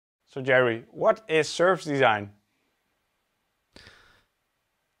So Gerry, what is service design?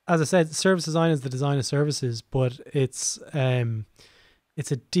 As I said, service design is the design of services, but it's a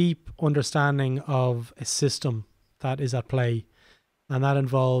deep understanding of a system that is at play, and that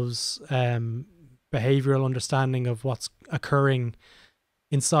involves behavioral understanding of what's occurring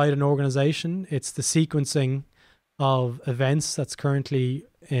inside an organization. It's the sequencing of events that's currently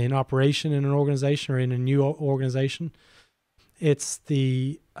in operation in an organization or in a new organization. It's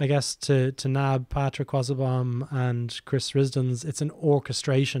I guess to nab Patrick Wasserbaum and Chris Risdon's, it's an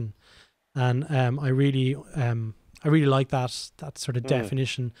orchestration. And I really like that sort of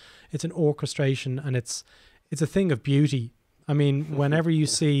definition. It's an orchestration, and it's a thing of beauty. I mean, whenever you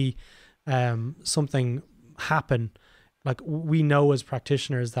see something happen, like, we know as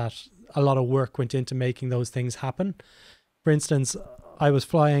practitioners that a lot of work went into making those things happen. For instance, I was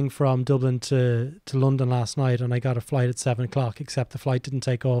flying from Dublin to London last night, and I got a flight at 7 o'clock, except the flight didn't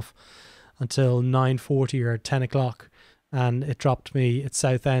take off until 9:40 or 10 o'clock. And it dropped me at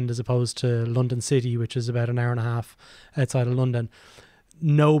Southend as opposed to London City, which is about an hour and a half outside of London.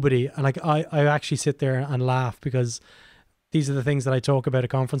 Nobody, and like I actually sit there and laugh, because these are the things that I talk about at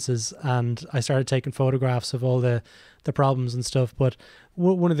conferences, and I started taking photographs of all the problems and stuff. But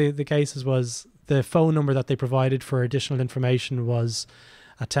one of the cases was the phone number that they provided for additional information was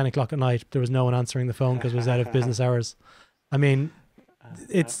at 10 o'clock at night. There was no one answering the phone because it was out of business hours. I mean,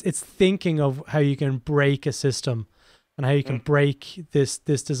 it's thinking of how you can break a system and how you can break this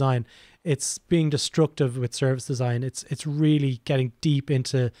design. It's being destructive with service design. It's really getting deep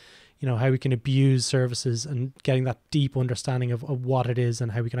into, how we can abuse services and getting that deep understanding of what it is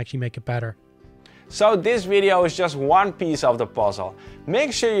and how we can actually make it better. So this video is just one piece of the puzzle.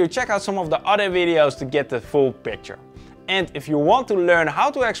 Make sure you check out some of the other videos to get the full picture. And if you want to learn how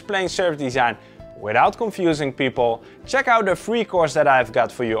to explain service design without confusing people, check out the free course that I've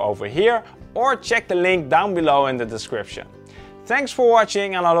got for you over here, or check the link down below in the description. Thanks for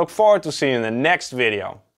watching, and I look forward to seeing you in the next video.